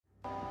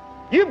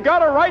You've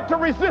got a right to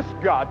resist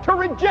God, to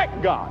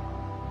reject God.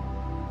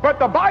 But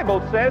the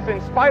Bible says,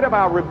 in spite of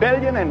our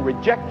rebellion and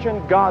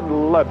rejection, God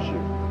loves you.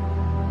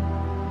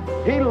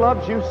 He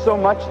loves you so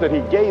much that he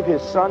gave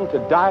his son to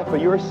die for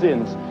your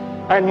sins.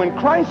 And when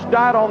Christ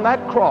died on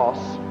that cross,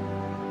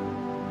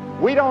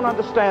 we don't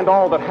understand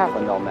all that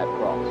happened on that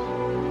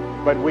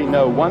cross. But we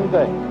know one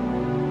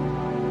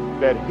thing,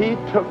 that he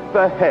took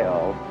the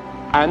hell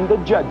and the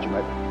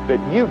judgment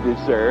that you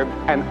deserved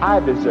and I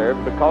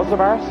deserved because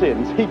of our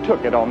sins. He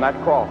took it on that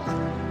cross.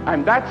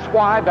 And that's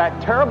why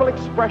that terrible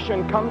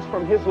expression comes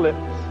from his lips.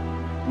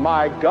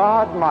 My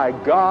God,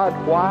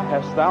 why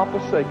hast thou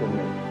forsaken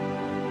me?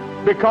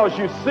 Because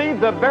you see,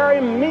 the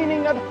very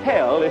meaning of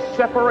hell is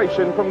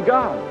separation from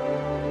God.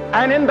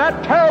 And in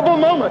that terrible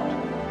moment,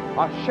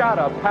 a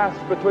shadow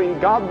passed between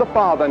God the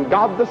Father and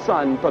God the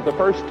Son for the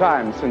first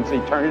time since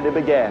eternity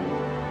began.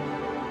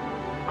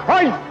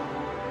 Christ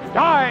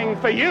dying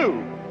for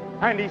you,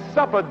 and he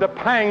suffered the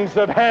pangs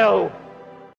of hell.